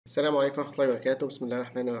السلام عليكم ورحمة الله وبركاته. بسم الله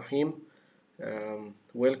الرحمن الرحيم.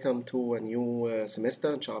 Welcome to a new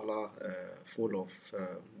semester, inshallah, full of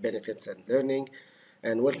benefits and learning,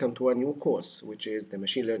 and welcome to a new course, which is the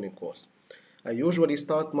machine learning course. I usually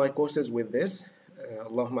start my courses with this.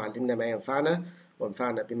 اللهم علمنا ما ينفعنا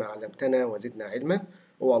وانفعنا بما علمتنا وزدنا علما.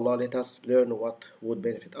 Oh Allah, let us learn what would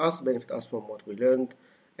benefit us from what we learned,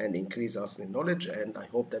 and increase us in knowledge, and I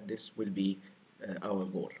hope that this will be our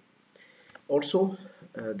goal. Also,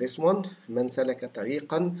 this one, من سلك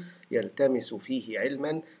طريقا يلتمس فيه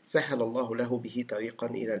علما سهل الله له به طريقا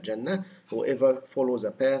إلى الجنة. Whoever follows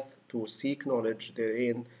a path to seek knowledge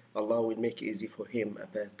therein, Allah will make easy for him a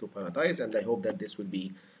path to paradise, and I hope that this will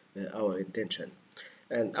be our intention.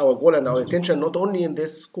 And our goal and our intention not only in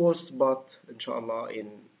this course, but inshallah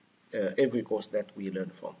in every course that we learn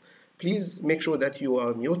from. Please make sure that you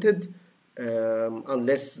are muted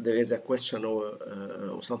unless there is a question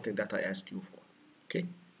or something that I ask you for. Okay?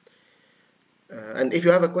 And if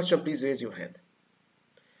you have a question, please raise your hand.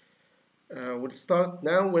 We'll start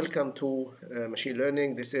now. Welcome to machine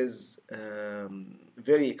learning. This is a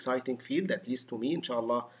very exciting field, at least to me.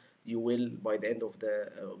 Inshallah, you will, by the end of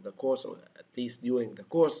the course, or at least during the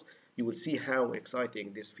course, you will see how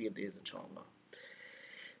exciting this field is, inshallah.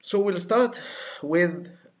 So we'll start with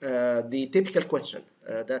the typical question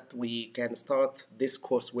that we can start this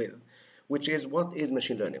course with, which is, what is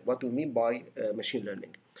machine learning? What do we mean by machine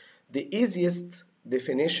learning? The easiest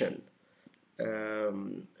definition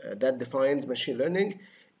that defines machine learning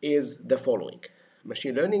is the following.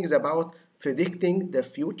 Machine learning is about predicting the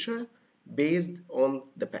future based on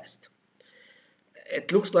the past.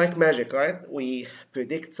 It looks like magic, right? We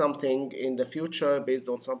predict something in the future based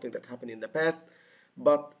on something that happened in the past,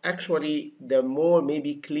 but actually the more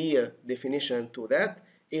maybe clear definition to that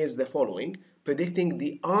is the following: predicting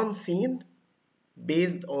the unseen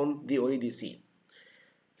based on the already seen.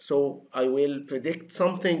 So I will predict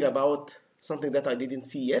something about something that I didn't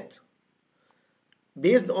see yet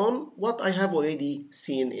based on what I have already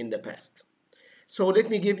seen in the past. So let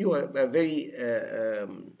me give you a very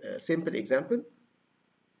simple example.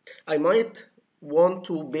 I might want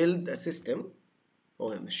to build a system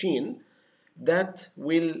or a machine that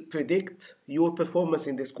will predict your performance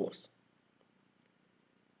in this course.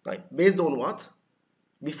 Right? Based on what?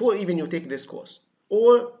 Before even you take this course.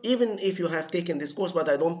 Or even if you have taken this course, but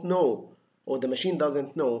I don't know, or the machine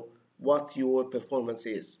doesn't know what your performance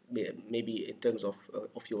is, maybe in terms of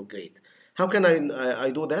your grade. How can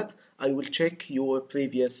I do that? I will check your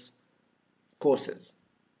previous courses.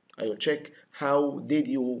 I will check how did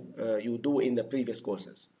you do in the previous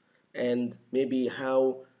courses, and maybe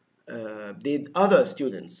how did other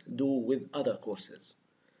students do with other courses.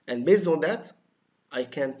 And based on that, I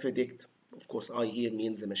can predict. Of course, I here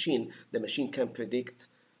means the machine. The machine can predict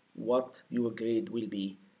what your grade will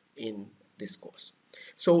be in this course.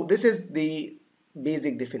 So this is the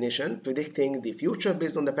basic definition: predicting the future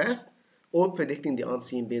based on the past, or predicting the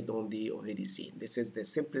unseen based on the already seen. This is the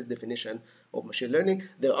simplest definition of machine learning.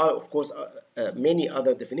 There are, of course, many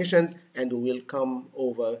other definitions, and we will come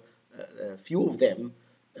over a few of them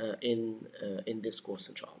in this course,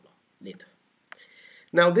 inshallah, later.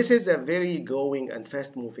 Now, this is a very growing and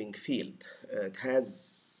fast-moving field. It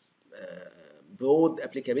has broad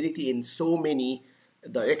applicability in so many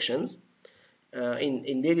directions.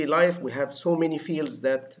 In daily life, we have so many fields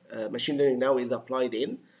that machine learning now is applied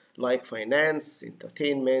in, like finance,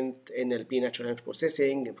 entertainment, NLP, natural language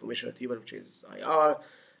processing, information retrieval, which is IR,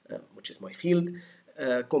 which is my field,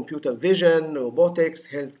 computer vision, robotics,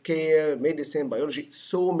 healthcare, medicine, biology,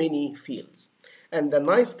 so many fields. And the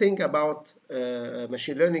nice thing about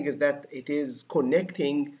machine learning is that it is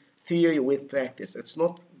connecting theory with practice. It's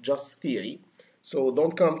not just theory. So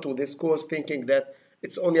don't come to this course thinking that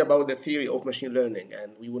it's only about the theory of machine learning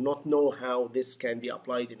and we will not know how this can be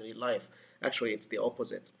applied in real life. Actually, it's the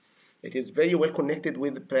opposite. It is very well connected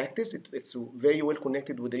with practice. It's very well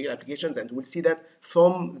connected with real applications, and we'll see that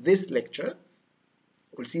from this lecture.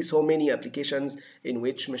 We'll see so many applications in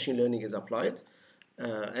which machine learning is applied.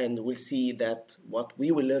 And we'll see that what we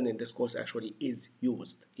will learn in this course actually is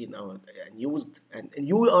used in our and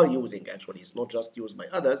you are using, actually. It's not just used by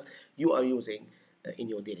others, you are using in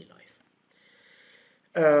your daily life.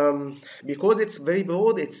 Because it's very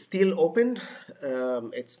broad, it's still open.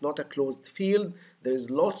 It's not a closed field. There's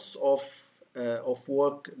lots of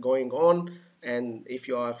work going on, and if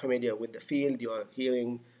you are familiar with the field, you are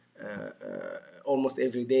hearing almost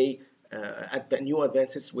every day at the new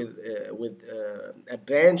advances with a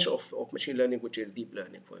branch of machine learning, which is deep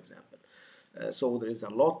learning, for example. So there is a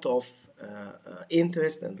lot of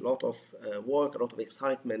interest and a lot of work, a lot of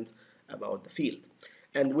excitement about the field.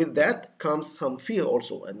 And with that comes some fear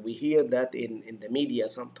also, and we hear that in the media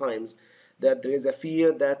sometimes, that there is a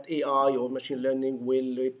fear that AI or machine learning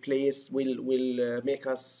will make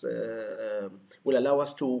us, will allow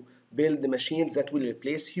us to build the machines that will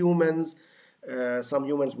replace humans. Some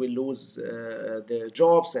humans will lose their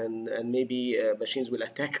jobs, and maybe machines will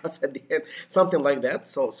attack us at the end, something like that.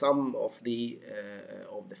 So some of the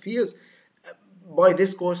fears. By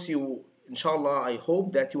this course, inshallah, I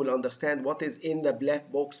hope that you will understand what is in the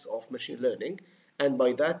black box of machine learning, and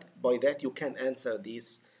by that you can answer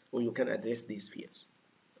these, or you can address these fears.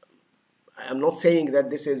 I'm not saying that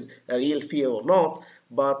this is a real fear or not,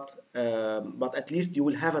 but at least you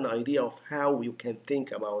will have an idea of how you can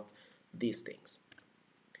think about these things.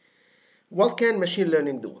 What can machine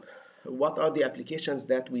learning do? What are the applications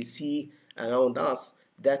that we see around us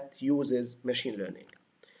that uses machine learning?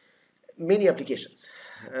 Many applications.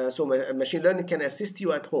 So machine learning can assist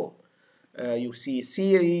you at home. You see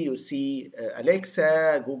Siri, you see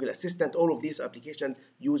Alexa, Google Assistant. All of these applications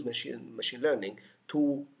use machine learning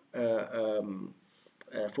to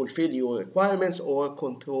fulfill your requirements or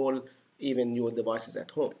control even your devices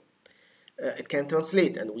at home. It can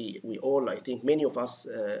translate, and we all, I think many of us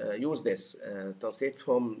use this, translate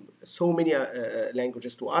from so many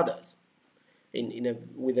languages to others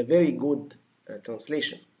with a very good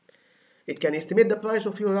translation. It can estimate the price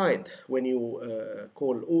of your ride. When you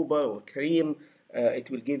call Uber or Careem, it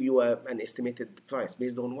will give you an estimated price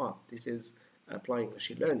based on what? This is applying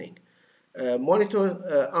machine learning.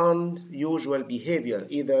 Monitor unusual behavior,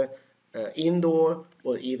 either indoor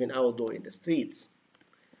or even outdoor in the streets.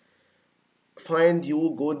 Find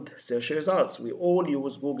you good search results. We all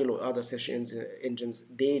use Google or other search engines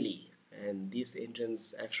daily, and these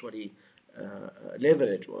engines actually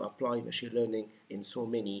leverage or apply machine learning in so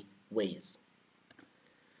many ways.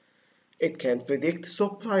 It can predict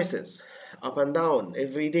stock prices up and down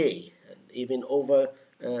every day, and even over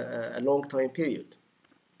a long time period.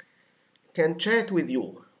 It can chat with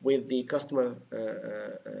you with the customer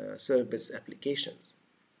service applications.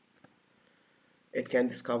 It can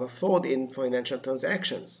discover fraud in financial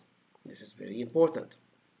transactions. This is very important.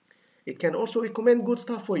 It can also recommend good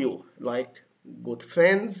stuff for you, like good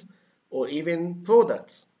friends or even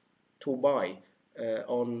products to buy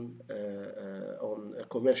on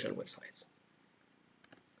commercial websites.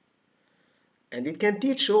 And it can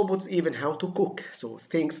teach robots even how to cook. So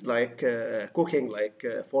things like cooking, like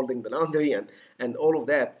folding the laundry, and all of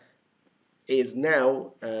that is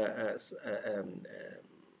now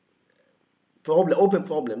open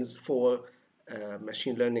problems for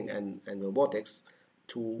machine learning and robotics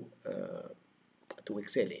to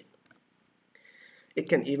excel in. It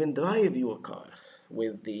can even drive your car,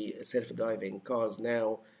 with the self-driving cars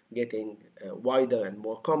now getting wider and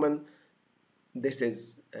more common. This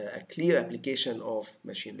is a clear application of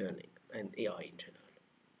machine learning and AI in general.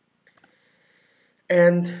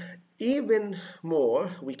 And even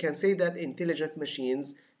more, we can say that intelligent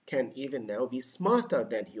machines can even now be smarter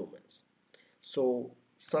than humans. So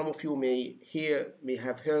some of you may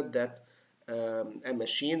have heard that a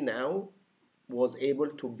machine now was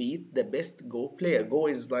able to beat the best Go player. Go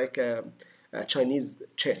is like a Chinese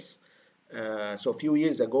chess. So a few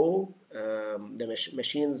years ago, the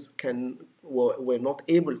machines were not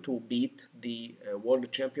able to beat the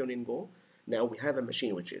world champion in Go. Now we have a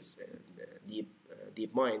machine which is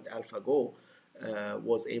DeepMind AlphaGo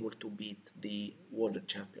was able to beat the world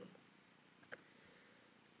champion.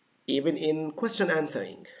 Even in question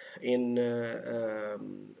answering, in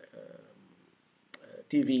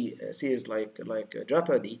TV series like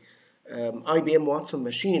Jeopardy, IBM Watson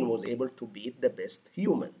machine was able to beat the best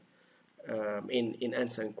human in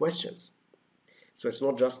answering questions. So it's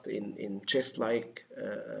not just in chess-like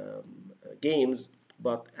games,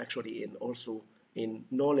 but actually also in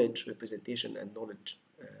knowledge representation and knowledge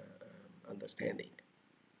understanding.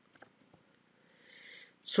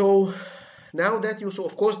 So now that so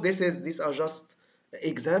of course these are just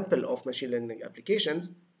example of machine learning applications,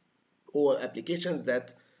 or applications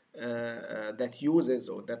that uses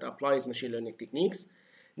or that applies machine learning techniques.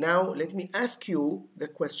 Now let me ask you the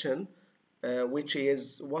question, which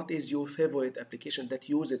is, what is your favorite application that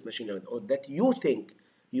uses machine learning, or that you think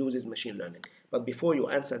uses machine learning? But before you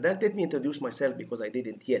answer that, let me introduce myself, because I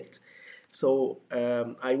didn't yet. So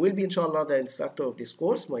I will be, inshallah, the instructor of this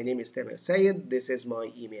course. My name is Tamer Sayed. This is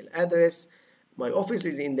my email address. My office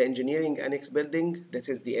is in the engineering annex building. This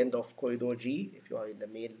is the end of corridor G if you are in the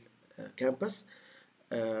main campus.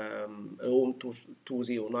 Room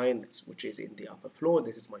 209, which is in the upper floor.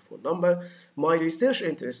 This is my phone number. My research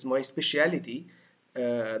interests, my specialty,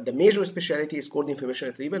 the major specialty is called information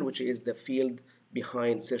retrieval, which is the field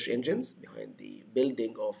behind search engines, behind the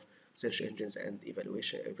building of search engines and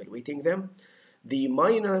evaluating them. The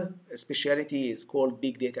minor specialty is called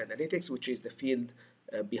big data analytics, which is the field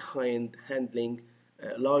behind handling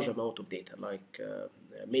a large amount of data, like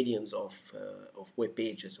millions of web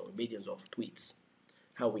pages or millions of tweets,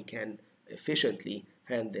 how we can efficiently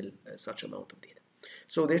handle such amount of data.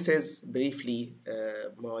 So this is briefly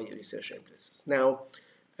my research interests. Now,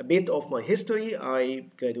 a bit of my history. I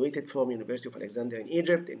graduated from University of Alexandria in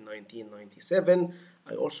Egypt in 1997.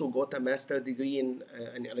 I also got a master's degree in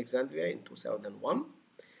Alexandria in 2001.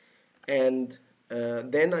 And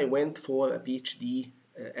then I went for a PhD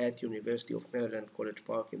at University of Maryland, College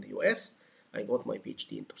Park in the US. I got my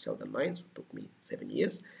PhD in 2009, so it took me 7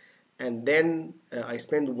 years. And then I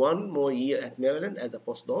spent 1 more year at Maryland as a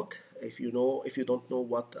postdoc. If you don't know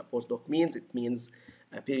what a postdoc means, it means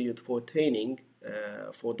a period for training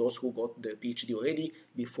for those who got their PhD already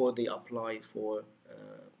before they apply for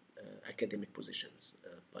academic positions,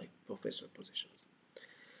 like professor positions.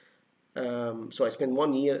 So I spent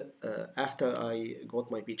 1 year after I got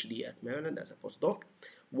my PhD at Maryland as a postdoc.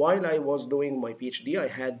 While I was doing my PhD, I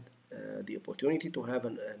had the opportunity to have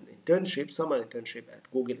an internship, summer internship at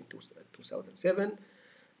Google in 2007.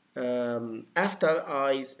 After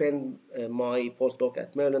I spent my postdoc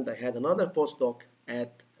at Maryland, I had another postdoc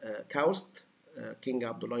at KAUST, King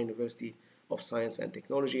Abdullah University of Science and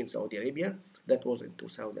Technology in Saudi Arabia. That was in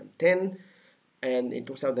 2010. And in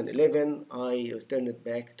 2011, I returned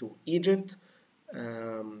back to Egypt,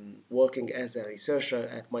 working as a researcher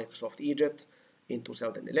at Microsoft Egypt in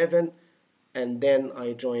 2011. And then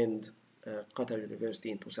I joined Qatar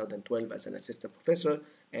University in 2012 as an assistant professor,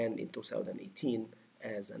 and in 2018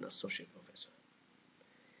 as an associate professor.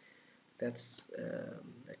 That's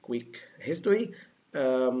a quick history.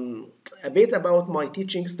 A bit about my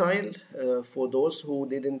teaching style for those who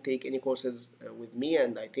didn't take any courses with me,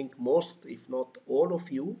 and I think most, if not all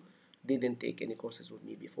of you, didn't take any courses with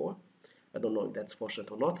me before. I don't know if that's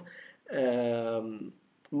fortunate or not.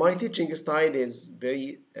 My teaching style is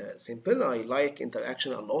very simple. I like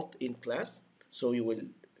interaction a lot in class, so you will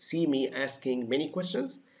see me asking many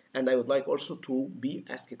questions, and I would like also to be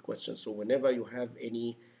asked questions. So whenever you have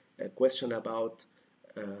any question about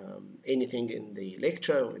anything in the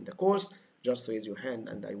lecture or in the course, just raise your hand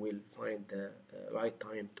and I will find the right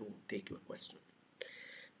time to take your question.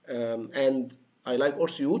 And I like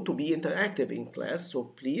also you to be interactive in class, so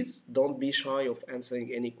please don't be shy of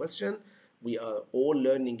answering any question. We are all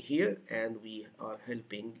learning here and we are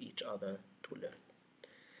helping each other to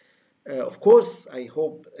learn. Of course, I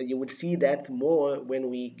hope you will see that more when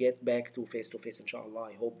we get back to face-to-face, inshallah.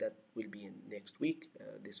 I hope that will be in next week.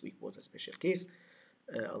 This week was a special case,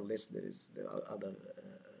 unless there are other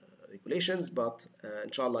regulations, but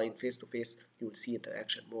inshallah in face-to-face you will see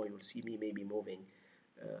interaction more. You will see me maybe moving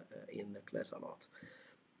in the class a lot.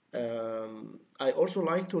 I also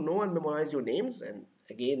like to know and memorize your names, and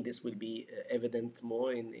again this will be evident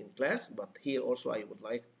more in class, but here also I would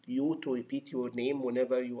like you to repeat your name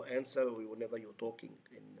whenever you answer or whenever you're talking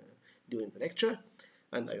during the lecture.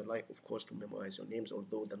 And I would like, of course, to memorize your names,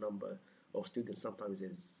 although the number of students sometimes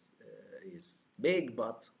is big,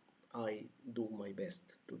 but I do my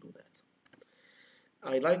best to do that.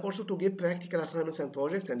 I like also to give practical assignments and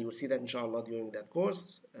projects, and you will see that inshallah during that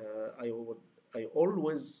course. I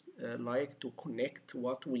always like to connect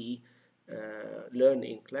what we learn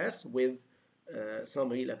in class with some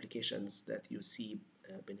real applications that you see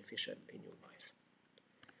beneficial in your life.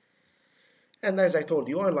 And as I told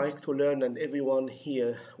you, I like to learn, and everyone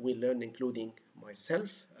here will learn, including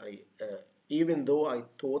myself. Even though I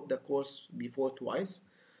taught the course before twice,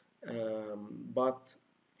 but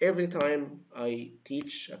every time I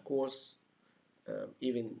teach a course,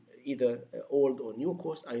 either old or new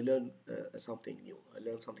course, I learn something new. I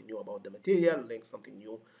learn something new about the material, I learn something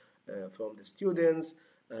new from the students,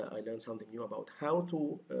 I learn something new about how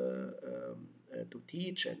to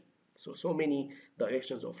teach, and so many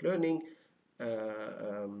directions of learning,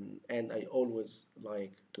 and I always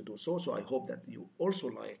like to do so. So I hope that you also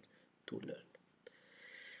like to learn.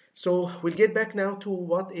 So we'll get back now to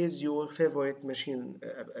what is your favorite machine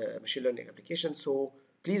learning application. So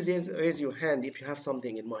please raise your hand if you have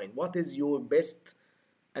something in mind. What is your best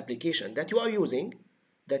application that you are using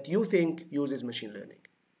that you think uses machine learning?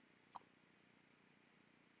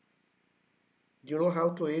 Do you know how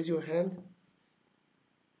to raise your hand?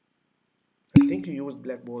 I think you used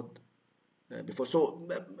Blackboard before. So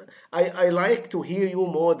I like to hear you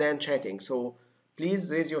more than chatting. So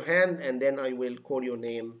please raise your hand and then I will call your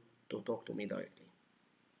name to talk to me directly.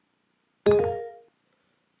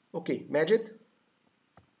 Okay, Majid?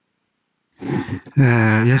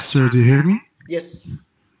 Yes, sir. Do you hear me? Yes.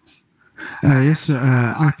 Yes, sir.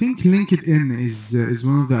 I think LinkedIn is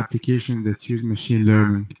one of the applications that use machine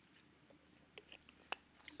learning.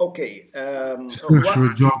 Okay. Search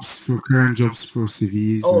for jobs, for current jobs, for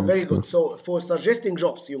CVs Oh, and very good. stuff. So for suggesting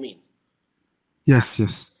jobs, you mean? Yes,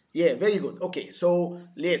 yes. Yeah, very good. Okay, so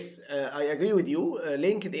yes, I agree with you.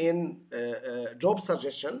 LinkedIn job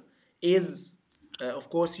suggestion is, of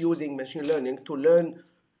course, using machine learning to learn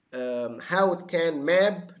how it can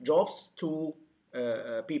map jobs to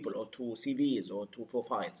people or to CVs or to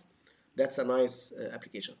profiles. That's a nice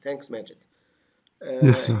application. Thanks, Majid.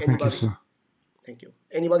 Yes, sir. Thank you, Anybody? sir. Thank you.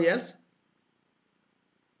 Anybody else?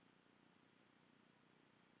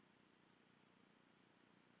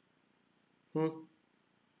 Hmm?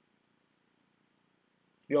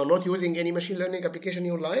 You are not using any machine learning application in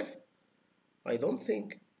your life? I don't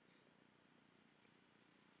think.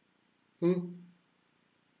 Hmm?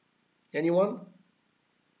 Anyone?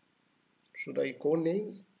 Should I call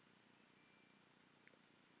names?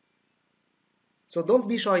 So don't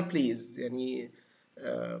be shy, please. يعني,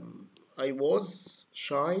 I was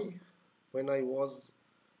shy when I was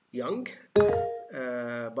young,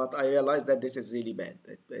 but I realized that this is really bad.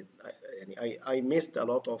 I missed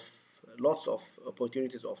lots of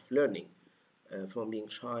opportunities of learning from being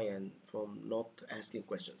shy and from not asking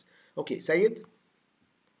questions. Okay, Sayed?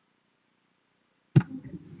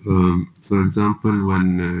 For example,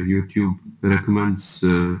 when YouTube recommends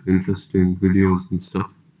interesting videos and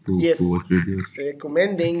stuff to Yes, watch videos.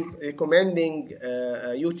 recommending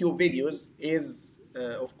YouTube videos is,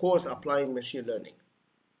 of course, applying machine learning.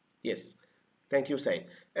 Yes, thank you, Said.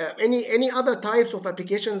 Any other types of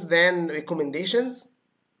applications than recommendations?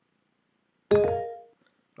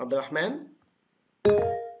 Abdurrahman?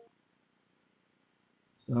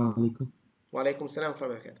 Assalamu alaikum. Wa alaikum salam wa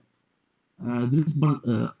barakatuh. There is one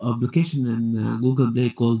application in Google Play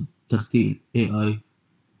called 13 AI.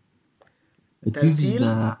 It uses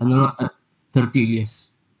Tertil? the 13,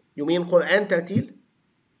 yes. You mean Quran Tertil?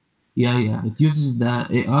 Yeah. It uses the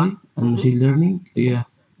AI and machine learning. Yeah,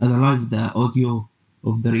 analyze the audio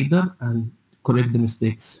of the reader and correct the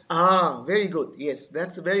mistakes. Ah, very good. Yes,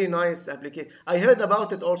 that's a very nice application. I heard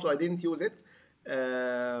about it also. I didn't use it.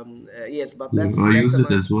 Yes, but Yeah, I that's use a it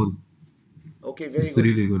nice. as well. Okay, very It's good.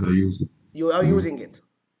 really good. I use it. You are Yeah, using it,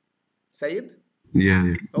 Sayed?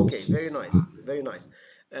 yeah. Okay, Yes, very yes. nice, very nice.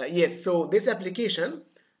 Yes, so this application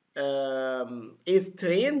is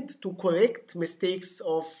trained to correct mistakes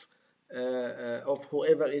of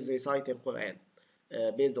whoever is reciting Quran,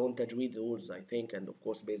 based on tajweed rules, I think, and of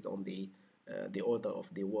course based on the order of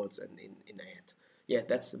the words and in ayat. Yeah,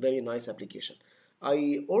 that's a very nice application.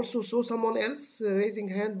 I also saw someone else raising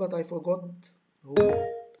hand, but I forgot who.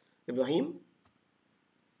 Ibrahim,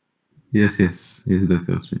 Yes, that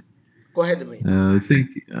helps me. go ahead, Ibrahim. I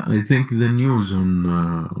think the news on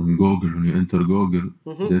Google, when you enter Google,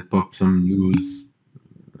 they pop some news,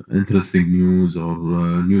 interesting news, or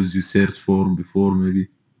news you search for before maybe.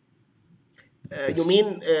 You Yes,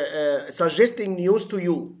 mean suggesting news to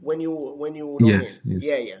you when you log in? yes.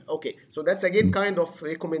 Yeah, yeah. Okay. So that's again kind of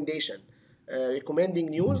recommendation, recommending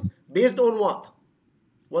news based on what?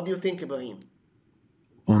 What do you think, Ibrahim?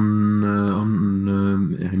 On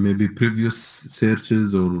maybe previous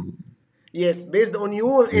searches or Yes, based on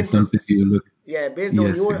your something interests. you look. Yeah, based on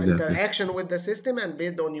Yes, your exactly. interaction with the system and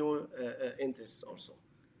based on your interests also.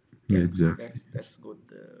 Yeah, Yeah, exactly. that's good.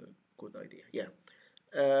 Good idea. Yeah.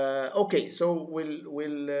 Okay, so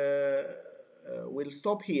we'll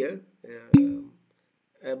stop here.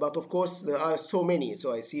 But of course, there are so many.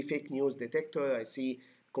 So I see fake news detector. I see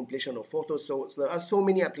completion of photos. So there are so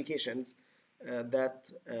many applications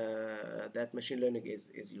that machine learning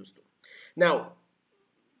is used to. Now,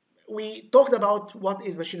 we talked about what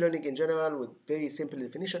is machine learning in general with very simple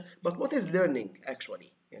definition. But what is learning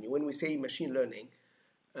actually? And when we say machine learning,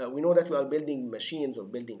 we know that we are building machines or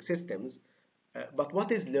building systems, but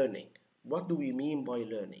what is learning? What do we mean by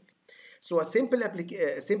learning? So a simple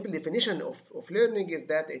definition of learning is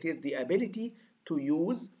that it is the ability to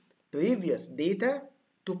use previous data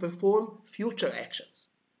to perform future actions.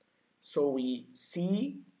 So we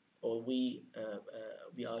see or we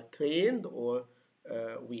are trained or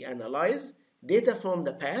we analyze data from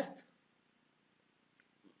the past,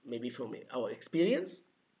 maybe from our experience,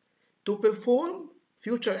 to perform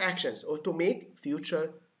future actions or to make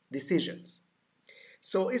future decisions.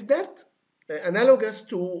 So is that analogous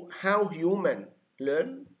to how human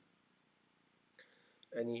learn?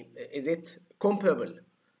 And is it comparable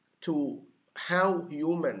to how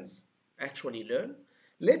humans actually learn?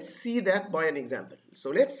 Let's see that by an example.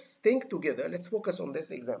 So let's think together. Let's focus on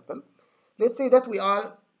this example. Let's say that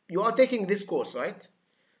you are taking this course, right?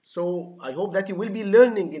 So I hope that you will be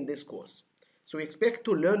learning in this course. So we expect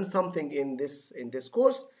to learn something in this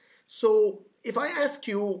course. So if I ask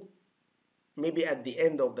you, maybe at the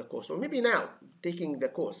end of the course, or maybe now, taking the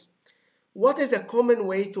course, what is a common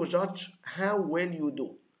way to judge how well you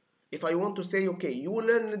do? If I want to say, okay, you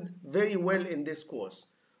learned very well in this course,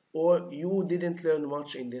 or you didn't learn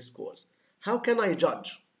much in this course, how can I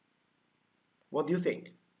judge? What do you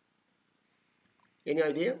think? Any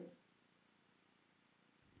idea?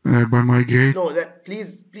 By my grade. No,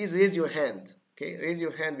 please raise your hand. Okay, raise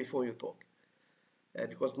your hand before you talk,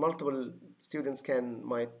 because multiple students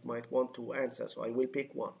might want to answer. So I will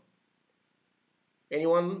pick one.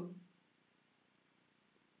 Anyone?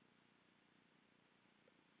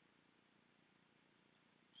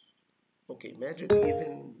 Okay, Majid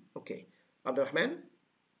even. Okay, Abdurrahman?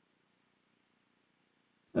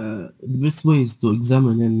 The best way is to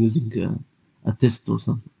examine and using a test or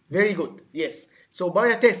something. Very good. Yes. So by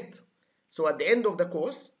a test. So at the end of the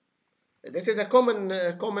course, this is a common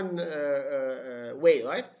way,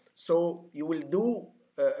 right? So you will do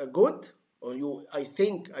good, or I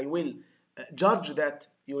think I will judge that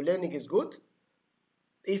your learning is good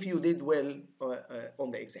if you did well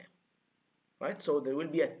on the exam, right? So there will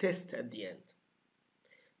be a test at the end.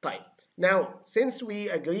 Type. Now, since we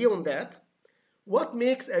agree on that, what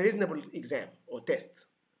makes a reasonable exam or test?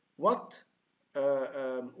 What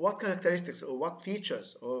characteristics or what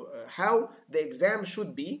features or how the exam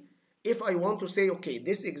should be if I want to say, okay,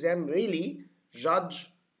 this exam really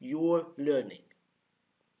judge your learning?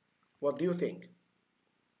 What do you think?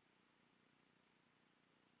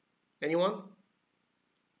 Anyone?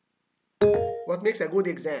 What makes a good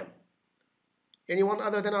exam? Anyone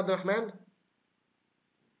other than Abdurrahman?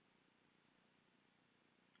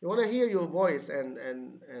 We want to hear your voice and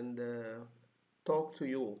talk to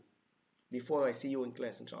you before I see you in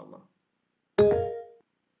class, inshallah.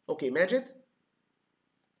 Okay, Majid?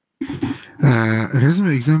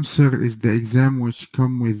 Resume exam, sir, is the exam which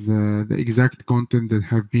come with the exact content that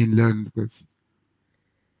have been learned with.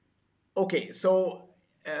 Okay, so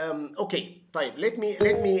okay, طيب, let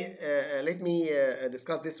me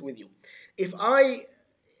discuss this with you. If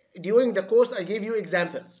during the course I gave you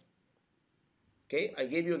examples, okay, I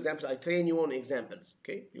gave you examples, I train you on examples,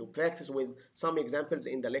 okay, you practice with some examples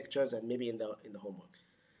in the lectures and maybe in the homework.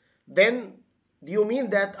 Then do you mean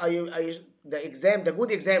that the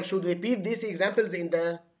good exam should repeat these examples in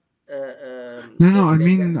the No, I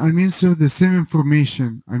mean, sir, the same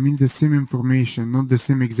information. I mean the same information, not the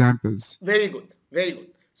same examples. Very good, very good.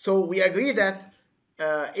 So we agree that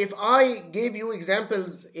if I gave you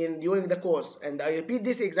examples during the course and I repeat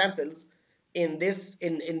these examples in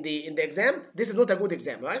the exam, this is not a good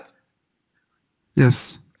exam, right?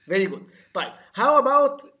 Yes. Very good. Fine. How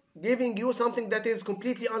about giving you something that is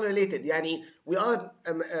completely unrelated? Yani, we are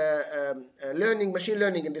learning machine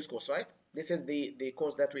learning in this course, right? This is the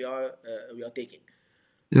course that we are taking.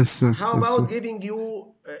 Yes, sir. How Yes, about sir. giving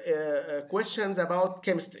you questions about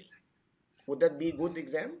chemistry? Would that be a good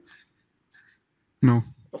exam? No.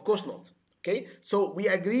 Of course not. Okay, so we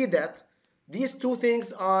agree that these two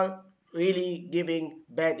things are really giving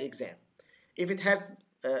bad exam. If it has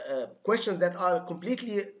questions that are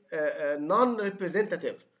completely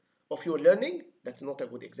non-representative of your learning, that's not a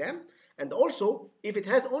good exam. And also, if it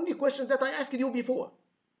has only questions that I asked you before,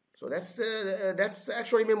 so that's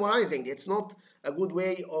actually memorizing. It's not a good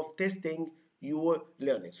way of testing your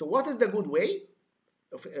learning. So what is the good way?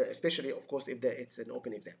 Especially, of course, if it's an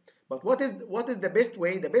open exam. But what is the best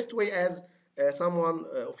way? The best way, as someone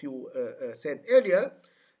of you said earlier,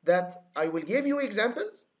 that I will give you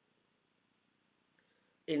examples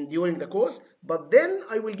during the course, but then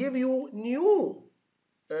I will give you new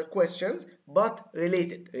questions, but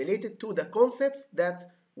related to the concepts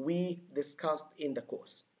that we discussed in the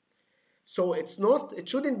course. So it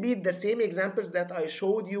shouldn't be the same examples that I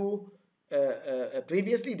showed you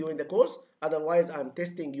previously during the course. Otherwise, I'm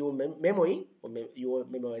testing your memory or your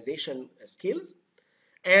memorization skills.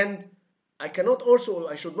 And I should not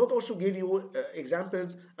also give you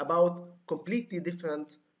examples about completely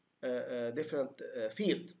different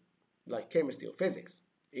field, like chemistry or physics,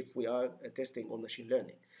 if we are testing on machine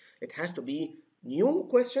learning. It has to be new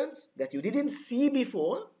questions that you didn't see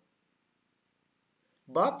before,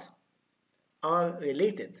 but are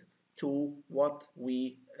related to what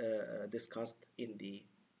we discussed in the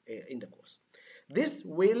course. This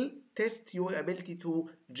will test your ability to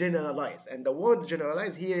generalize, and the word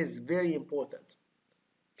generalize here is very important.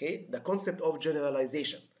 Okay, the concept of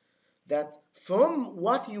generalization, that from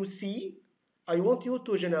what you see, I want you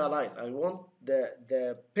to generalize. I want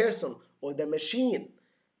the person or the machine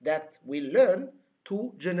that will learn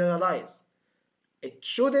to generalize. It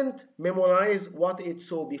shouldn't memorize what it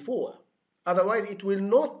saw before. Otherwise, it will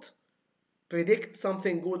not predict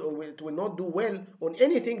something good, or it will not do well on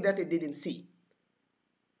anything that it didn't see.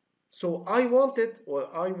 So I want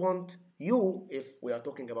you, if we are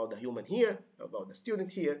talking about the human here, about the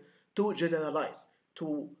student here, to generalize,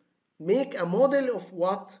 to make a model of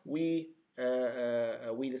what we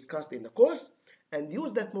discussed in the course, and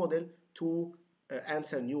use that model to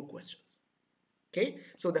answer new questions. Okay,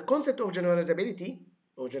 so the concept of generalizability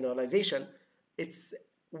or generalization, it's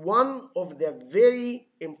one of the very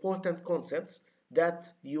important concepts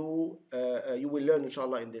that you will learn,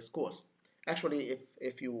 inshallah, in this course. Actually,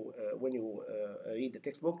 if you when you read the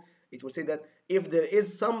textbook, it will say that if there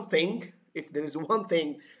is one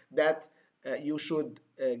thing that you should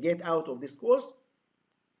get out of this course,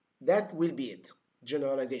 that will be it: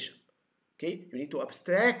 generalization. Okay, you need to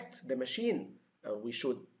abstract the machine. We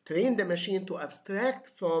should train the machine to abstract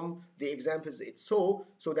from the examples it saw,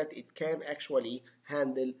 so that it can actually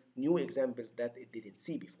handle new examples that it didn't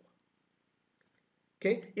see before.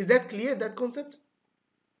 Okay, is that clear, that concept?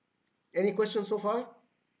 Any questions so far?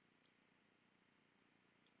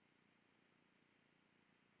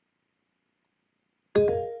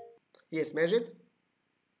 Yes, Majid?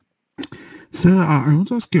 Sir, I want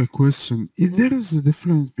to ask you a question. If there is a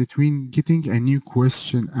difference between getting a new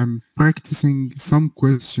question and practicing some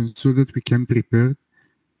questions so that we can prepare?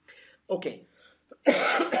 Okay.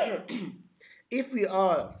 If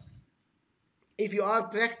you are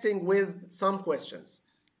practicing with some questions,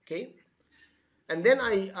 okay, and then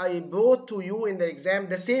I brought to you in the exam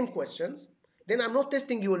the same questions, then I'm not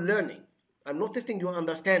testing your learning. I'm not testing your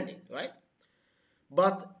understanding, right?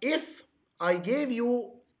 But if I gave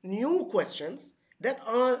you new questions that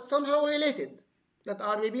are somehow related, that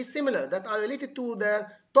are maybe similar, that are related to the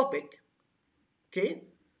topic, okay,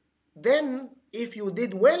 then if you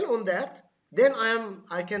did well on that, then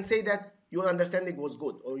I can say that your understanding was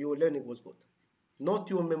good, or your learning was good, not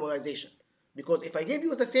your memorization. Because if I gave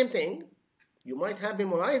you the same thing, you might have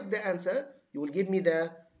memorized the answer, you will give me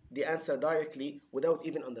the answer directly without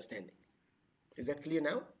even understanding. Is that clear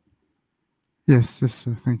now? Yes,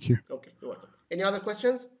 sir. Thank you. Okay, you're welcome. Any other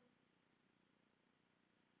questions?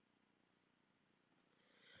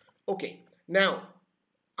 Okay, now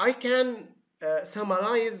I can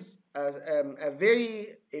summarize a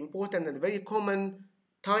very important and very common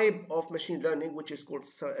type of machine learning, which is called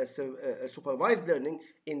supervised learning,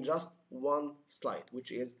 in just one slide,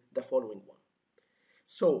 which is the following one.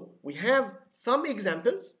 So we have some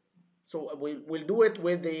examples. So we'll do it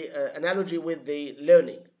with the analogy with the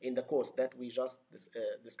learning in the course that we just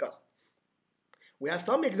discussed. We have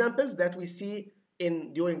some examples that we see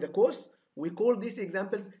during the course. We call these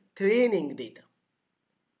examples training data.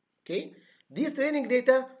 Okay? These training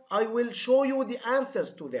data, I will show you the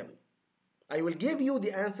answers to them. I will give you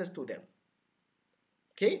the answers to them.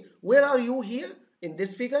 Okay? Where are you here in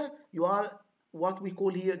this figure? You are what we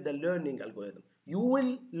call here the learning algorithm. You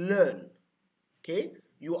will learn. Okay?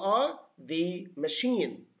 You are the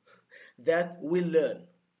machine that will learn.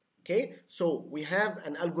 Okay? So we have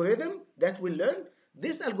an algorithm that will learn.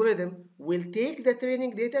 This algorithm will take the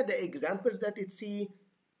training data, the examples that it sees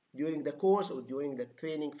during the course or during the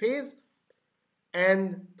training phase,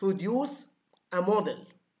 and produce a model,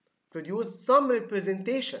 produce some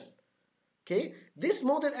representation. Okay? This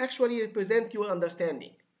model actually represents your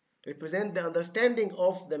understanding, represent the understanding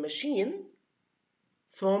of the machine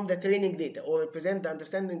from the training data, or represent the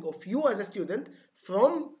understanding of you as a student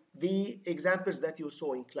from the examples that you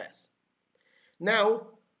saw in class. Now,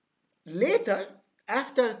 later,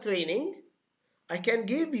 after training, I can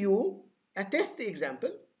give you a test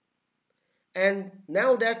example. And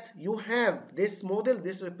now that you have this model,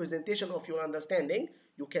 this representation of your understanding,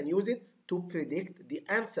 you can use it to predict the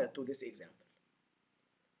answer to this example.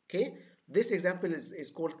 Okay? This example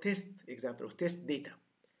is called test example, or test data.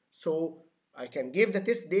 So I can give the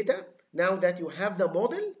test data now that you have the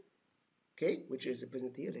model, okay, which is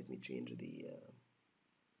present here. Let me change the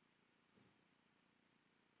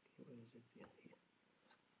where is it? Yeah,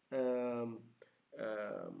 here.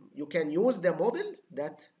 You can use the model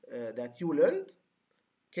that you learned,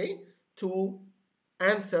 okay, to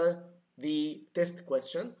answer the test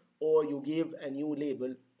question, or you give a new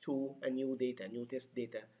label to a new data, new test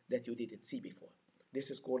data that you didn't see before.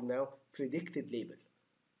 This is called now predicted label.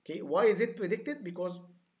 Okay, why is it predicted? Because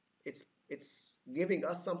it's giving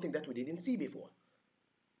us something that we didn't see before.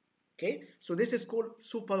 Okay, so this is called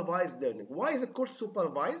supervised learning. Why is it called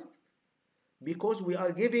supervised? Because we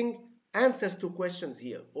are giving answers to questions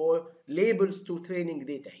here, or labels to training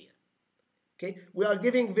data here. Okay, we are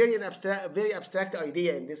giving very abstract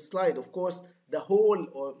idea in this slide. Of course, the whole,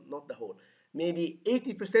 or not the whole, maybe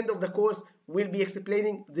 80% of the course will be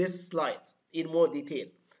explaining this slide in more detail.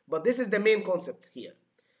 But this is the main concept here.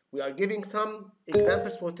 We are giving some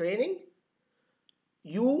examples for training.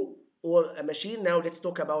 You or a machine, now let's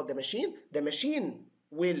talk about the machine. The machine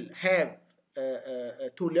will have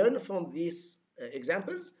to learn from these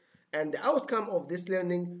examples, and the outcome of this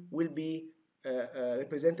learning will be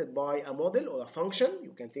represented by a model or a function.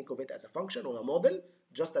 You can think of it as a function or a model,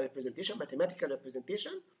 just a representation, mathematical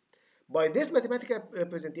representation. By this mathematical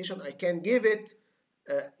representation, I can give it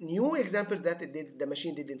new examples that the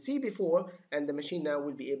machine didn't see before, and the machine now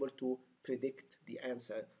will be able to predict the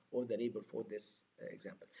answer or the label for this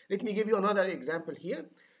example. Let me give you another example here.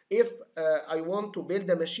 If I want to build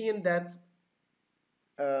a machine that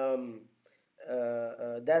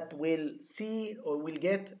that will see or will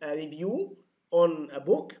get a review on a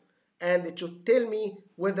book, and it should tell me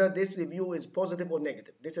whether this review is positive or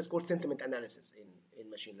negative. This is called sentiment analysis in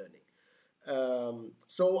machine learning.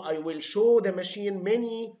 So I will show the machine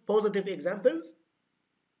many positive examples,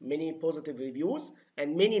 many positive reviews,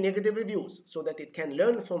 and many negative reviews, so that it can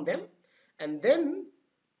learn from them. And then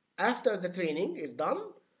after the training is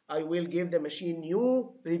done, I will give the machine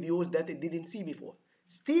new reviews that it didn't see before.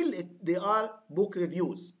 Still, they are book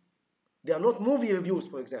reviews. They are not movie reviews,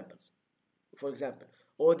 for example,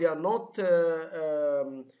 or they are not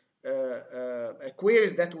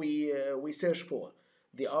queries that we search for.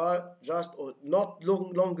 They are just not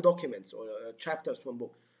long documents or chapters from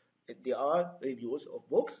book. They are reviews of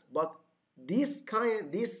books, but these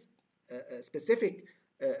specific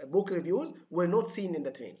book reviews were not seen in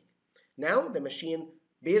the training. Now the machine,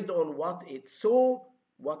 based on what it saw,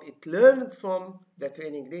 what it learned from the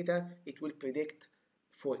training data, it will predict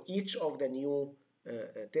for each of the new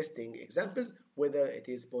testing examples whether it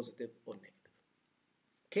is positive or negative.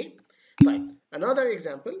 Okay, fine. Another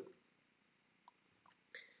example.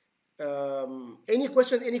 Any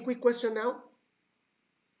question? Any quick question now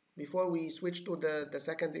before we switch to the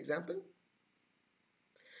second example?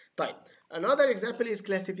 Fine. Another example is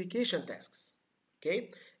classification tasks.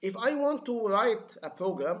 Okay, if I want to write a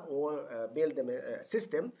program or build a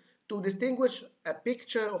system to distinguish a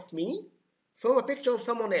picture of me from a picture of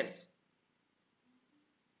someone else,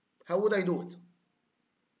 how would I do it?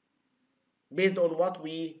 Based on what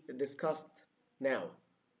we discussed now,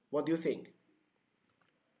 what do you think?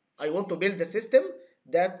 I want to build a system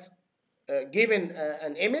that, given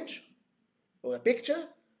an image or a picture,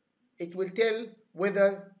 it will tell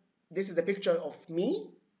whether this is a picture of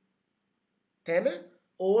me, Tamer,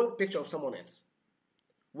 or picture of someone else.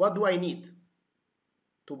 What do I need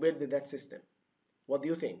to build that system? What do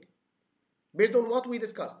you think? Based on what we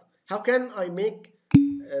discussed, how can I make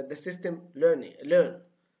the system learn?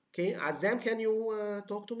 Okay, Azam, can you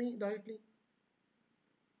talk to me directly?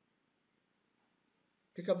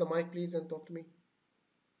 Pick up the mic, please, and talk to me.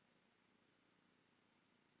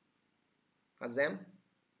 Azam.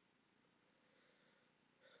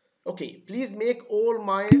 Okay, please make all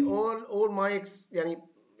mics.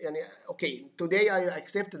 Okay, today I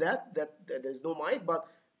accept that there's no mic, but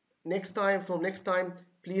next time,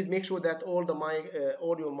 please make sure that all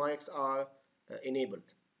your mics are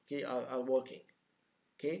enabled. Okay, are working.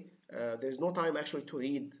 Okay, there's no time actually to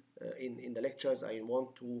read in the lectures. I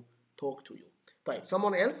want to talk to you. Type.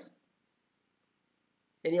 Someone else?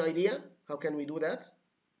 Any idea? How can we do that?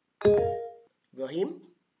 Ibrahim?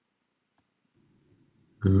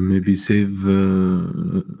 Maybe save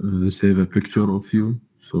a picture of you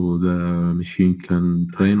so the machine can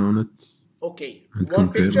train on it. Okay. And one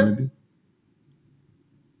compare picture? maybe.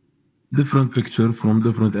 Different picture from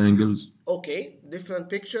different angles. Okay. Different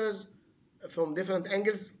pictures from different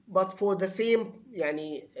angles, but for the same,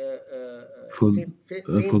 For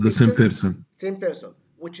the same person. Same person,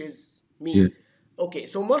 which is me. Yeah. Okay,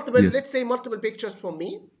 so multiple. Yes. Let's say multiple pictures from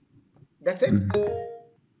me. That's it.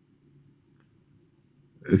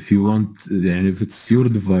 If you want, if it's your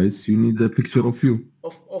device, you need a picture of you.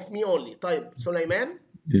 Of me only. Type Sulaiman.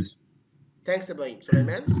 Yes. Thanks, Ibrahim.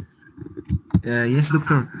 Sulaiman. Yes,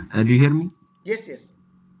 doctor. Do you hear me? Yes.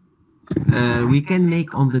 We can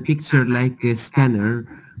make on the picture like a scanner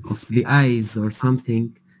of the eyes or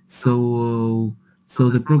something, so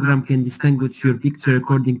the program can distinguish your picture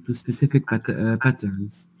according to specific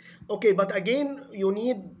patterns. Okay, but again, you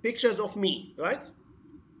need pictures of me, right?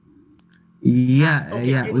 Yeah,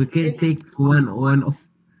 Okay, we can take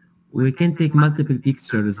we can take multiple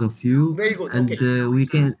pictures of you. Very good. And okay. We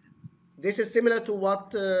can. This is similar to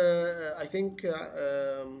what I think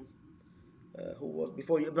who was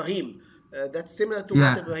before you, Ibrahim. That's similar to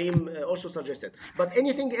what Ibrahim also suggested. But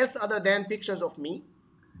anything else other than pictures of me?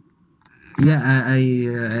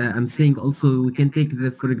 Yeah, I'm saying also we can take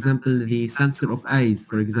the, for example, the sensor of eyes,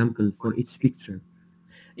 for example, for each picture.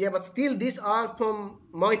 Yeah, but still these are from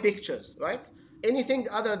my pictures, right? Anything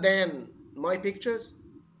other than my pictures,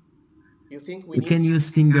 you think we We can need? use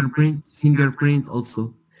fingerprint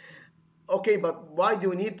also. Okay, but why do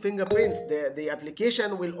you need fingerprints? The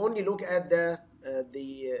application will only look at the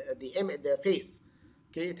face.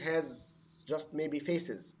 Okay, it has just maybe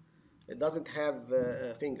faces. It doesn't have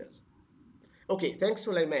fingers. Okay, thanks,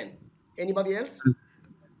 Sulaiman. Anybody else?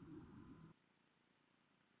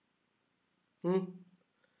 Hmm?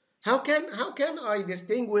 How can I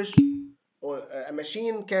distinguish, or a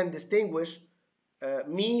machine can distinguish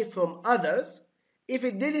me from others if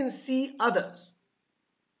it didn't see others?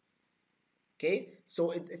 Okay,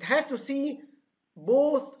 so it has to see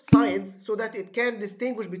both sides so that it can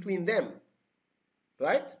distinguish between them,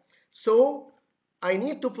 right? So I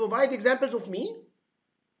need to provide examples of me,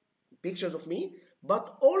 pictures of me,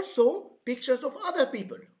 but also pictures of other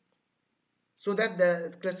people, so that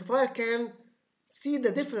the classifier can see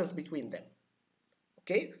the difference between them.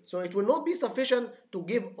 Okay, so it will not be sufficient to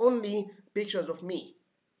give only pictures of me.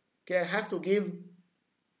 Okay, I have to give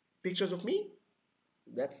pictures of me,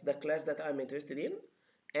 that's the class that I'm interested in,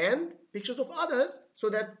 and pictures of others so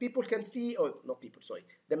that people can see, or not people, sorry,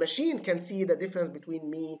 the machine can see the difference between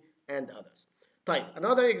me and others. Type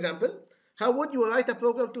another example. How would you write a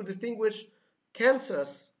program to distinguish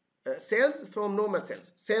cancerous cells from normal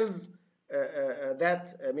cells? Cells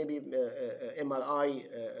that maybe MRI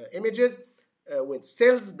images with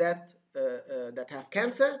cells that have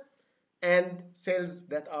cancer, and cells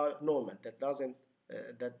that are normal, that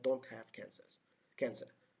don't have cancer.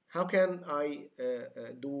 How can I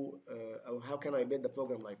or how can I build a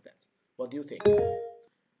program like that? What do you think?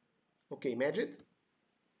 Okay, Majid.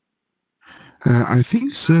 I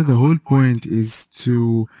think, sir, the whole point is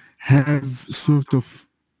to have sort of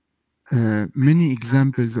many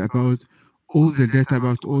examples about all the data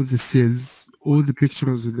about all the cells, all the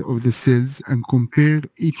pictures of the cells, and compare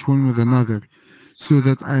each one with another, so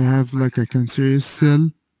that I have like a cancerous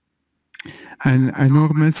cell and a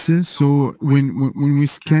normal cell. So when we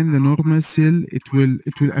scan the normal cell, it will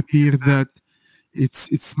appear that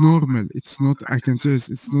it's normal. It's not a cancerous.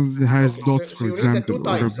 It's not it has Okay, so, dots, so for you need the example, two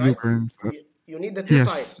or a types, right? blueprint. You need the two Yes,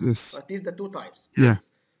 types, yes, at least the two types. yeah. Yes,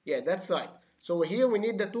 yeah, that's right. So here we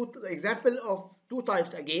need the two example of two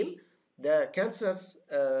types again: the cancerous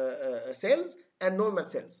cells and normal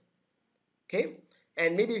cells. Okay,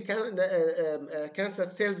 and maybe cancer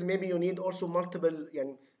cells, maybe you need also multiple,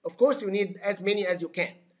 of course you need as many as you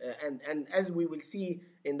can, and as we will see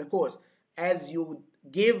in the course, as you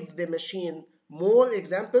give the machine more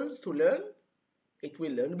examples to learn, it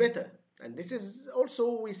will learn better. And this is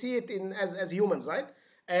also, we see it in as humans, right?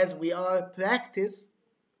 As we are practiced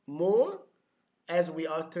more, as we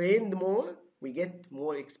are trained more, we get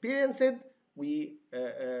more experienced, we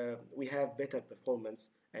have better performance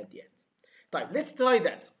at the end. Right, let's try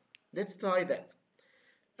that. Let's try that.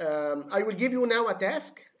 I will give you now a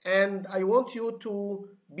task, and I want you to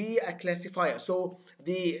be a classifier. So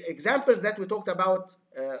the examples that we talked about,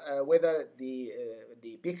 whether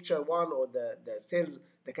the picture one or the cells,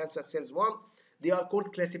 the cancer cells one, they are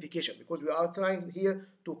called classification, because we are trying here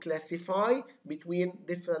to classify between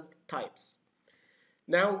different types.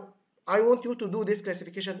 Now, I want you to do this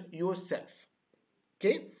classification yourself.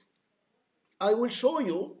 Okay? I will show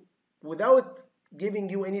you, without giving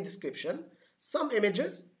you any description, some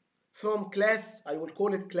images from class, I will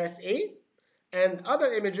call it class A, and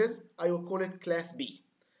other images, I will call it class B.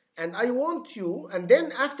 And I want you, and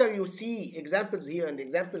then after you see examples here and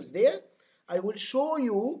examples there, I will show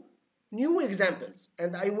you new examples,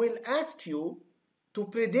 and I will ask you to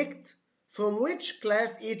predict from which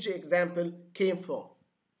class each example came from.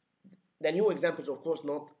 The new examples, of course,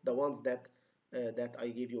 not the ones that I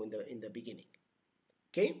gave you in the beginning.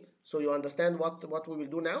 Okay, so you understand what we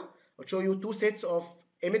will do now. I'll show you two sets of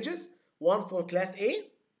images, one for class A,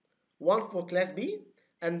 one for class B,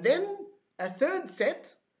 and then a third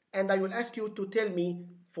set, and I will ask you to tell me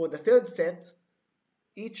for the third set,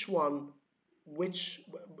 each one, which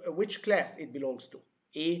class it belongs to,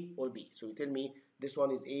 A or B. So you tell me this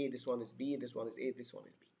one is A, this one is B, this one is A, this one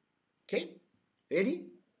is B. Okay, ready?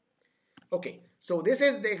 Okay, so this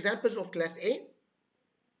is the examples of class A.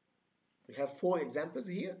 We have 4 examples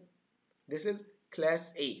here. This is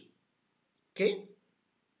class A. Okay,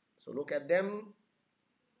 so look at them,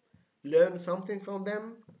 learn something from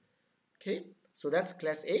them. Okay, so that's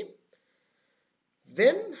class A.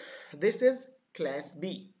 Then this is class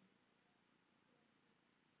B.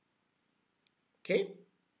 Okay,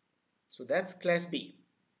 so that's class B.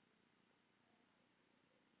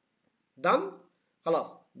 Done?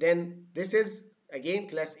 خلاص. Then this is again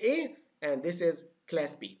class A and this is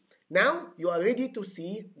class B. Now you are ready to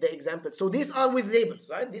see the examples. So these are with labels,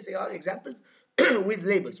 right? These are examples with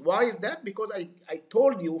labels. Why is that? Because I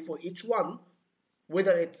told you for each one,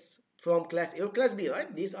 whether it's from class A or class B,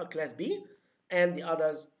 right? These are class B and the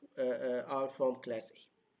others are from class A.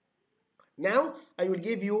 Now I will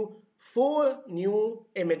give you 4 new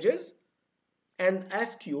images and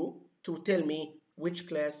ask you to tell me which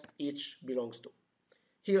class each belongs to.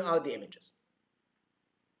 Here are the images.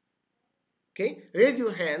 Okay, raise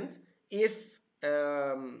your hand if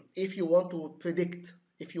you want to predict,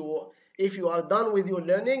 if you are done with your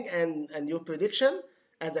learning and your prediction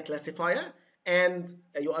as a classifier, and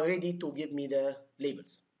you are ready to give me the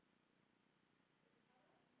labels.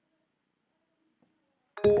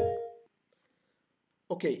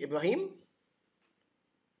 Okay, Ibrahim.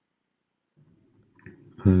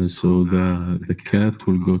 So the cat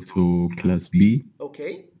will go to class B.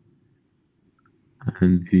 Okay.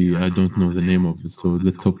 And I don't know the name of it. So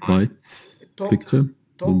the top right picture.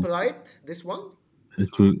 Top right, this one.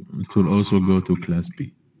 It will also go to class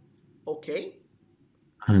B. Okay.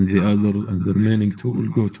 And the remaining 2 will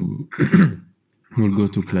go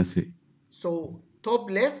to class A. So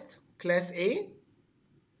top left, class A.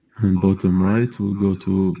 And bottom right will go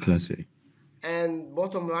to class A. And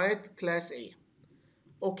bottom right, class A.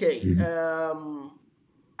 Okay.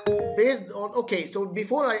 Based on, okay, so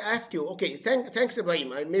before I ask you, okay, thanks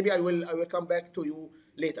Ibrahim. Maybe I will come back to you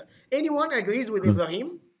later. Anyone agrees with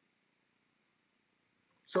Ibrahim?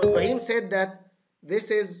 So Ibrahim said that this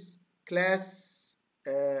is class,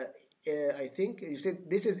 I think you said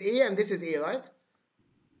this is A and this is A, right?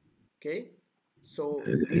 Okay, so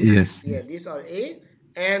yes. Yeah, these are A,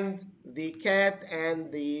 and the cat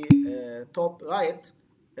and the top right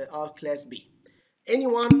are class B.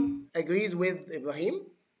 Anyone agrees with Ibrahim?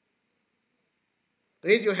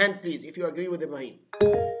 Raise your hand, please, if you agree with Ibrahim.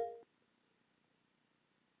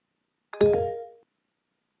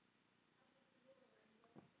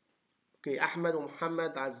 Okay, Ahmed,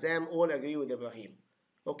 Muhammad, Azam all agree with Ibrahim.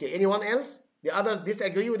 Okay, anyone else? The others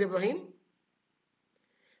disagree with Ibrahim?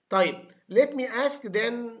 طيب, let me ask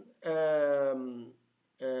then,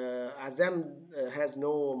 Azam has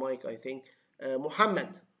no mic, I think.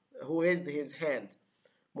 Muhammad, who raised his hand.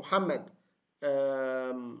 Muhammad,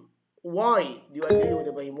 why do you agree with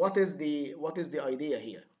Ibrahim? What is the idea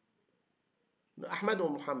here? Ahmed or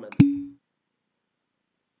Muhammad?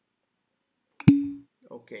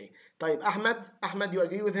 Okay. طيب, Ahmed, you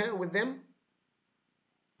agree with them?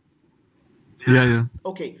 Yeah.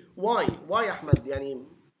 Okay. Why Ahmed? يعني,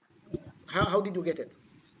 how did you get it?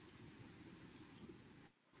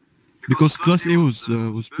 Because class A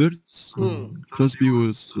was birds, class B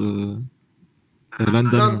was land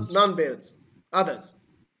animals. Non-birds, others,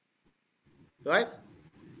 right?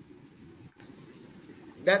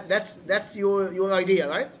 That's your idea,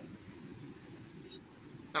 right?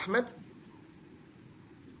 Ahmed,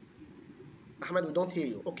 we don't hear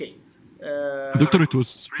you. Okay. Doctor, it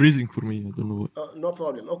was freezing for me. I don't know what. No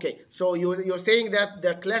problem. Okay, so you're saying that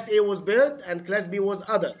the class A was bird and class B was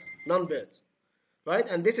others, non-birds, right?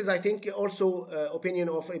 And this is, I think, also opinion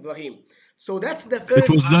of Ibrahim. So that's the first. It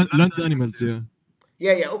was land animals, yeah.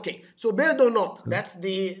 Yeah. Okay. So bird or not, that's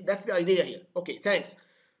the idea here. Okay, thanks.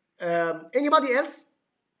 Anybody else?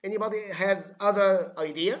 Anybody has other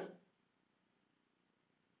idea?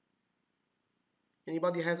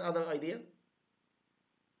 Anybody has other idea?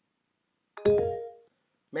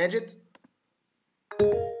 Majid?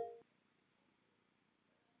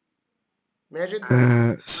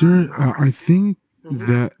 Sir, I think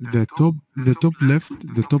the top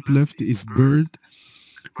left is bird,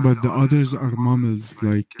 but the others are mammals.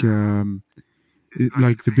 Like the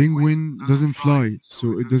penguin doesn't fly,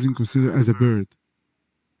 so it doesn't consider as a bird.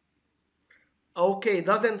 Okay,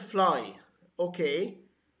 doesn't fly. Okay.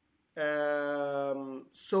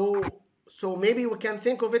 So maybe we can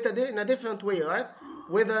think of it in a different way, right?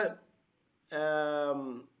 Whether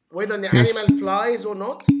the animal flies or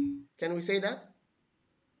not. Can we say that?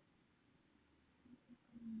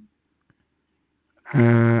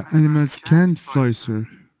 Animals can't fly, sir.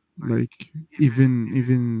 Like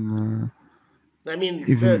even I mean,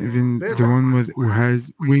 even the one who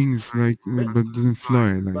has wings, like but doesn't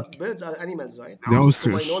fly. Like, but birds are animals, right? The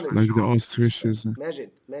ostrich, like the ostriches.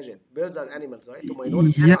 Majid, birds are animals, right? To my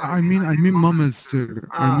knowledge. Yeah, I mean mammals, sir.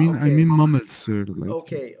 I mean mammals, sir. Like,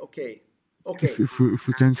 okay. If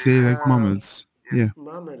we can say like mammals, yeah.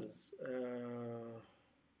 Mammals.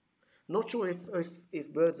 Not sure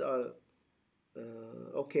if birds are.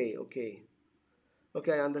 Okay.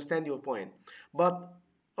 I understand your point, but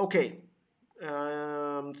okay.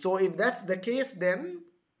 So if that's the case, then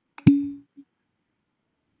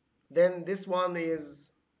this one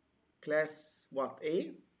is class what,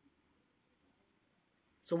 A?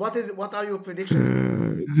 So what are your predictions?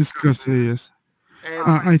 This class A, yes. And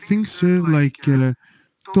I think, sir, like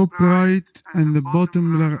top right and the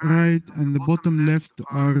bottom right and the bottom left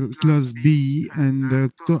are class B, and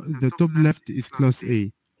the top left is class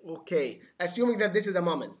A. okay, assuming that this is a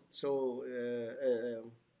moment, so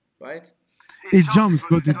right? It jumps,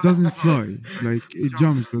 but it doesn't fly. Like, it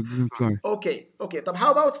jumps, but it doesn't fly. Okay, but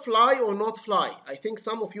how about fly or not fly? I think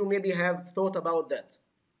some of you maybe have thought about that.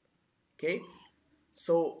 Okay,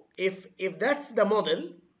 so if that's the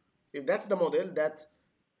model, that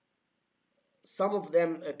some of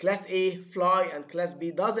them, class A fly and class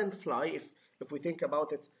B doesn't fly, if we think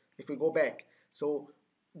about it, if we go back, so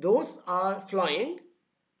those are flying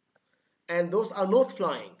and those are not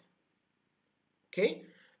flying. Okay,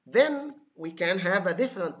 then we can have a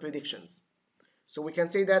different predictions. So we can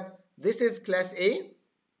say that this is class A,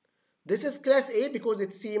 this is class A because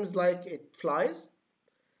it seems like it flies,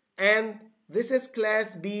 and this is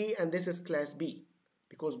class B and this is class B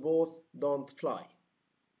because both don't fly,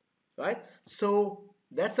 right? So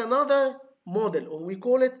that's another model, or we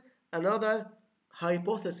call it another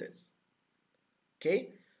hypothesis.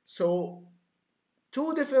 Okay, so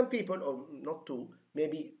two different people, or not two,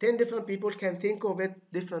 maybe 10 different people can think of it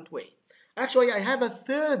different way. Actually, I have a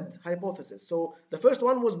third hypothesis. So the first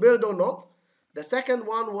one was bird or not. The second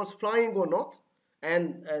one was flying or not.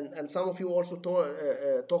 And some of you also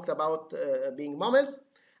talked about being mammals.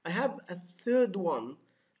 I have a third one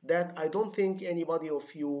that I don't think anybody of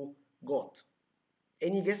you got.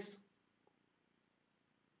 Any guess?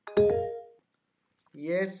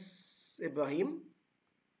 Yes, Ibrahim?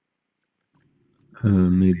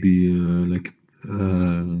 Maybe like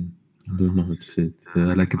I don't know how to say it.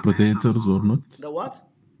 Like predators or not? The what?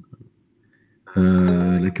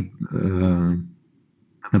 Like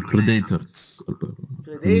predators.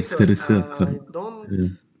 Predators. I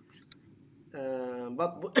don't.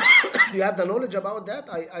 But do you have the knowledge about that?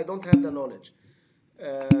 I don't have the knowledge.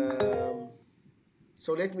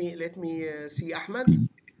 So let me see, Ahmed.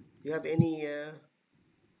 You have any?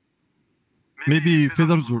 Maybe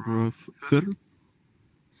feathers or fur?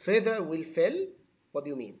 Feather will fill? What do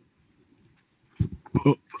you mean?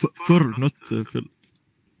 Oh, fur, not fill.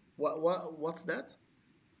 What's that?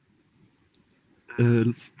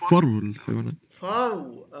 الفرو الحيوانات.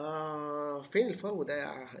 فرو. فين الفرو ده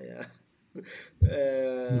يا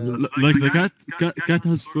Like the cat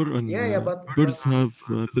has fur and but birds have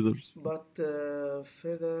feathers. But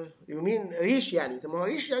feather, you mean ريش يعني؟ طب ما هو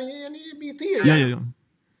ريش يعني بيطير Yeah.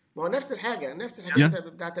 ما هو نفس الحاجة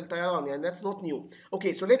بتاعت الطيران يعني. That's not new.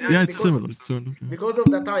 Okay, so let me. Yeah, it's similar. Because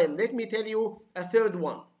of the time, let me tell you a third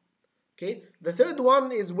one. Okay, the third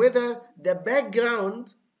one is whether the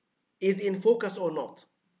background is in focus or not.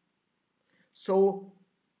 So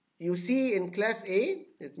you see in class A,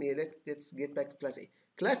 let's get back to class A.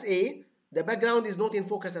 Class A, the background is not in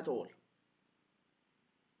focus at all.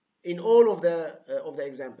 In all of the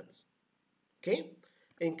examples. Okay?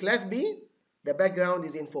 In class B, the background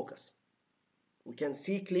is in focus. We can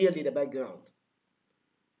see clearly the background.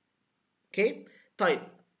 Okay? Type.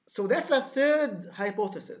 So that's a third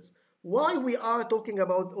hypothesis. Why we are talking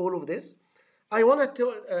about all of this? I want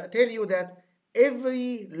to tell you that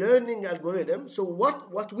every learning algorithm, so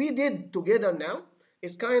what we did together now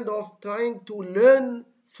is kind of trying to learn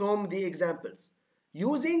from the examples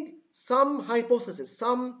using some hypothesis,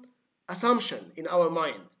 some assumption in our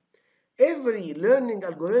mind. Every learning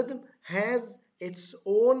algorithm has its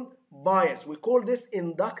own bias. We call this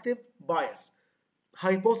inductive bias.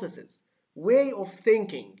 Hypothesis, way of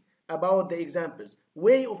thinking about the examples,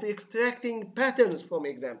 way of extracting patterns from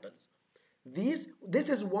examples. This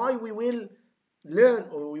is why we will learn,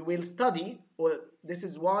 or we will study, or this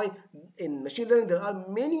is why in machine learning there are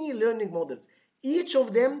many learning models. Each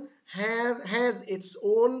of them has its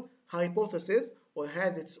own hypothesis or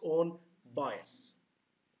has its own bias.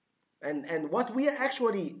 And what we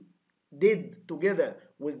actually did together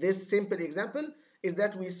with this simple example is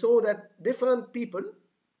that we saw that different people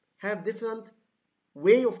have different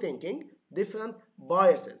way of thinking, different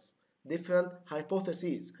biases, different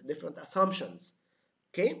hypotheses, different assumptions.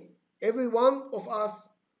 Okay? Every one of us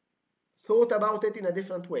thought about it in a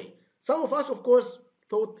different way. Some of us, of course,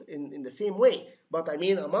 thought in the same way, but I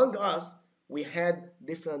mean, among us, we had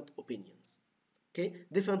different opinions. Okay?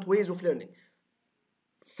 Different ways of learning.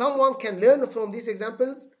 Someone can learn from these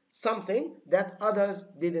examples something that others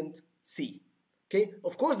didn't see. Okay?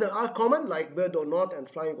 Of course, there are common, like bird or not and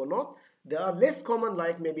flying or not. There are less common,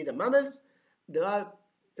 like maybe the mammals. There are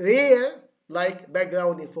rare like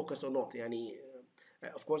background in focus or not. يعني,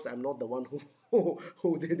 of course, I'm not the one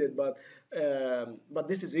who did it, but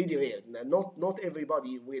this is really rare. Not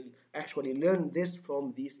everybody will actually learn this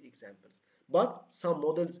from these examples, but some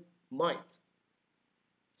models might.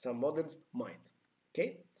 Some models might.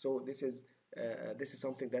 Okay, so this is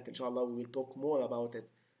something that inshallah we will talk more about it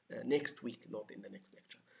next week, not in the next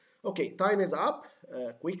lecture. Okay, time is up.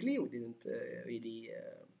 Quickly, we didn't really.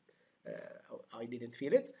 I didn't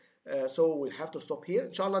feel it, so we'll have to stop here.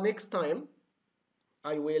 Inshallah, next time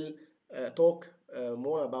I will talk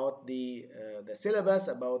more about the syllabus,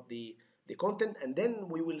 about the content, and then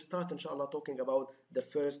we will start inshallah talking about the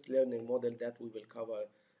first learning model that we will cover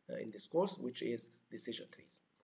in this course, which is decision trees.